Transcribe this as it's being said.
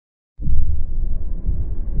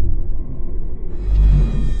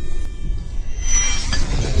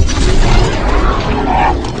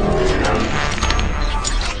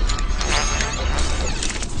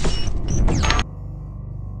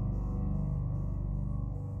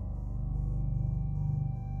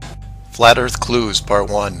Flat Earth Clues Part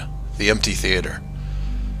 1, The Empty Theater.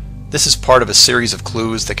 This is part of a series of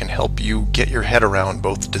clues that can help you get your head around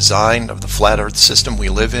both the design of the flat Earth system we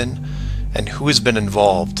live in and who has been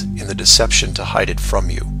involved in the deception to hide it from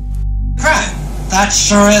you. Crap, that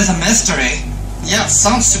sure is a mystery. Yeah, it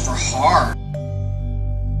sounds super hard.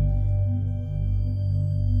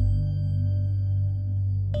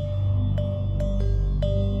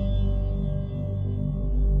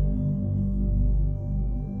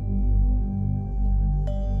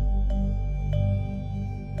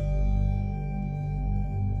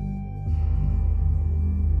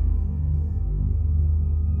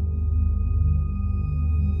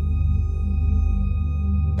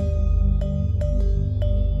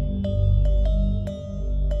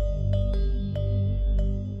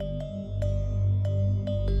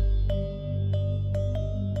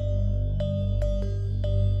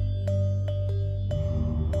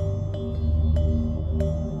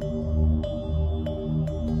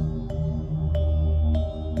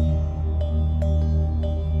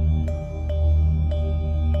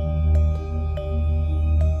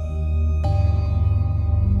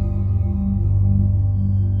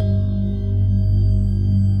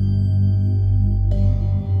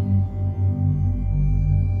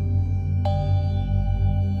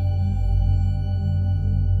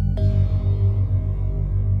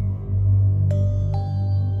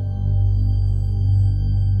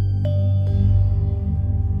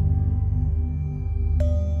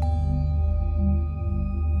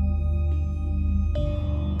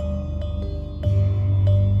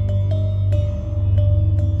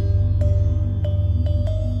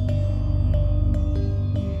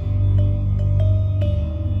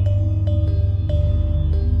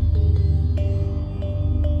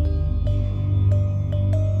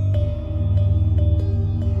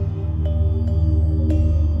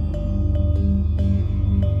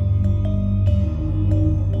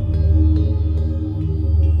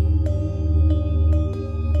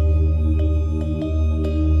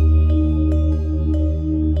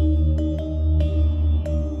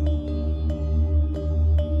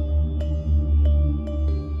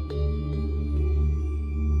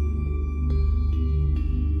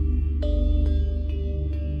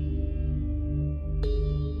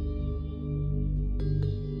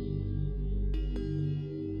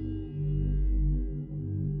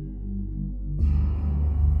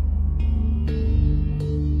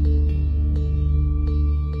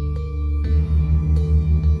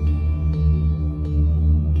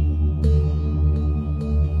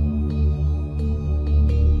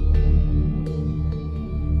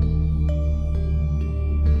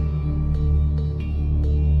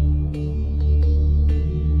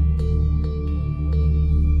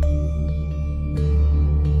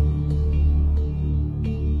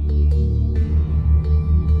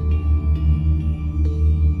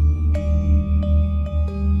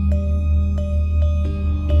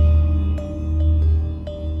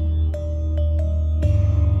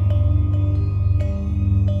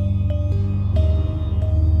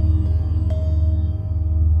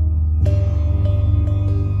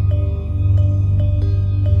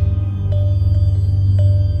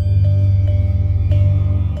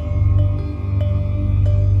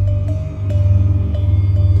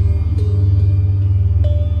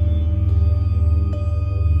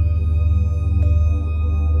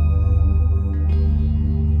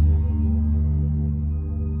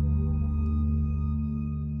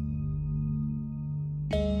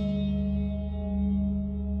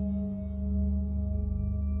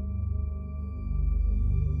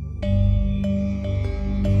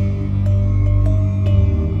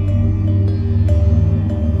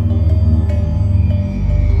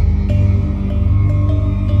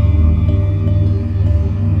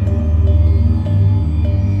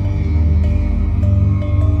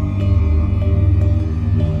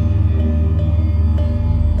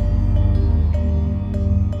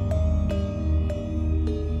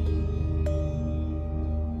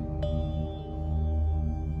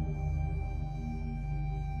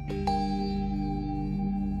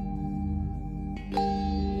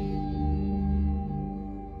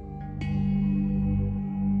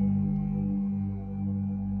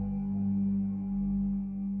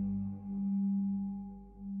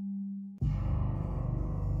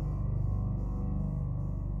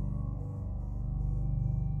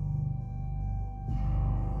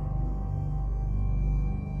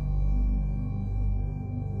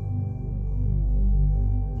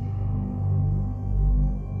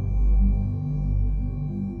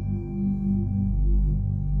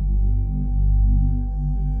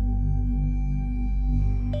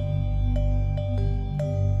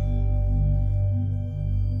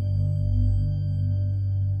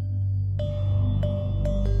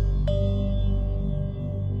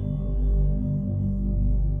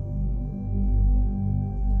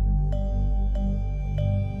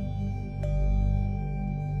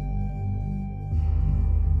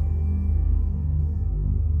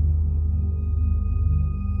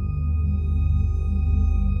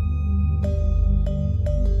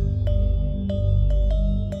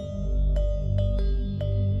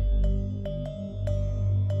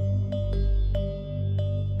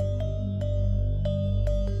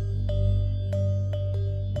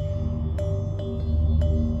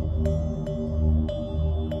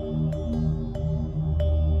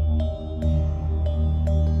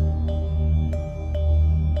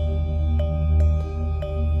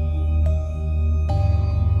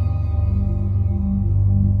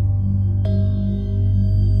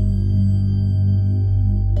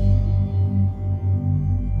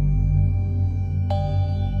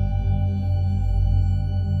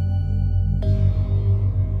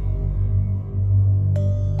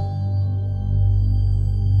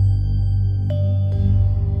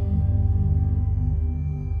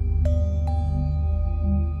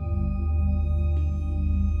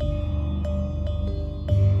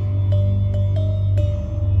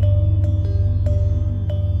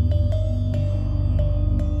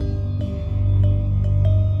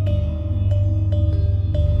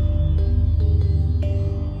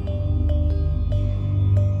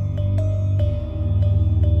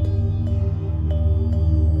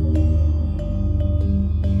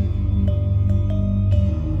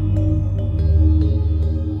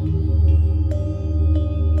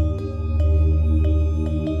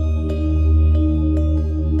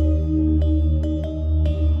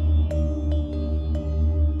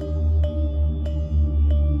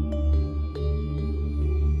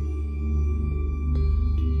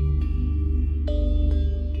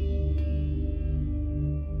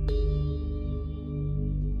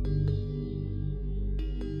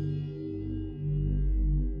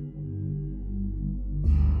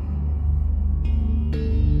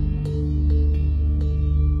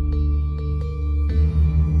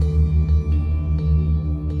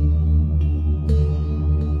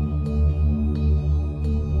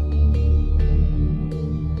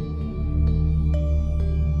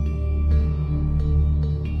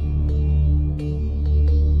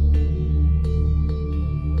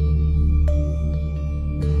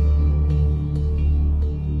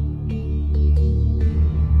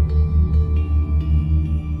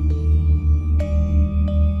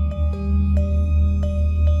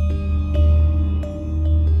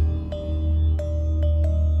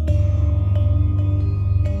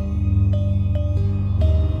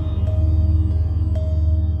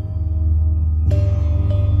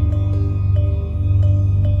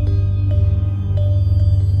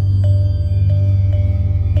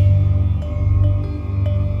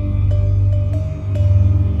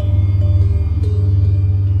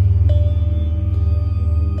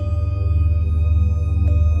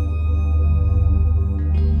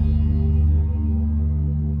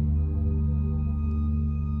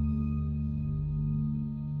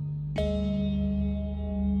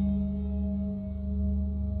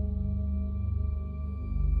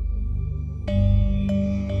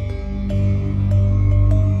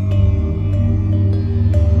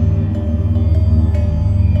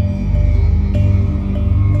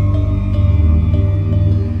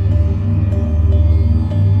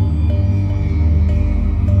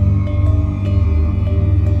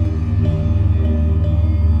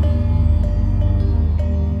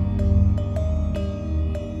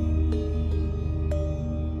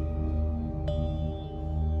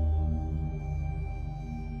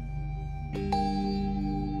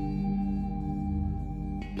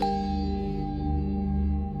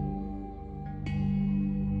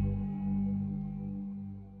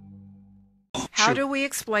 How do we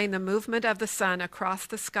explain the movement of the sun across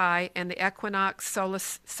the sky and the equinox,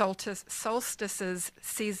 solstices,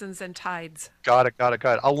 seasons, and tides? Got it.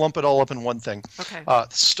 I'll lump it all up in one thing. Okay.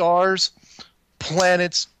 Stars,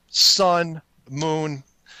 planets, sun, moon.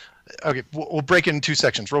 Okay, we'll break it in two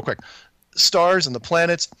sections real quick. Stars and the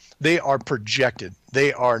planets, they are projected.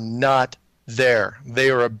 They are not there. They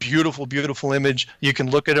are a beautiful, beautiful image. You can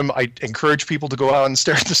look at them. I encourage people to go out and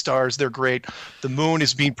stare at the stars. They're great. The moon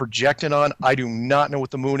is being projected on. I do not know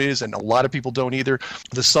what the moon is, and a lot of people don't either.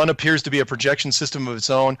 The sun appears to be a projection system of its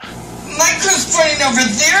own. My crew's pointing over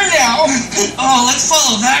there now. Oh, let's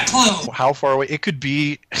follow that clue. How far away? It could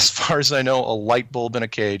be, as far as I know, a light bulb in a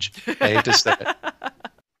cage. I hate to say it.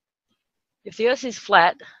 If the Earth is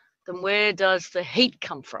flat, then where does the heat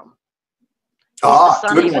come from? Is Ah, the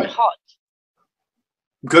sun good even one. hot?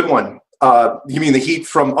 Good one. You mean the heat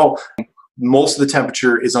from, most of the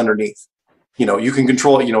temperature is underneath. You can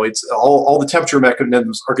control it. It's all the temperature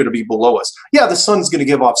mechanisms are going to be below us. Yeah, the sun's going to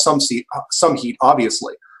give off some heat,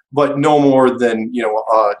 obviously, but no more than,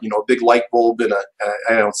 a big light bulb in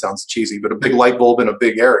I know it sounds cheesy, but a big light bulb in a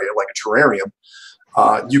big area, like a terrarium.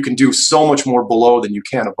 You can do so much more below than you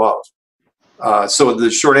can above. So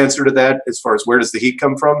the short answer to that, as far as where does the heat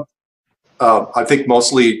come from, I think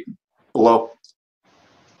mostly below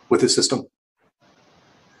with the system.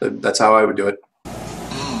 That's how I would do it.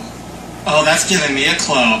 Oh, that's giving me a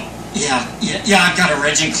clue. Yeah, I've got a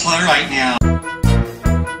raging clue right now.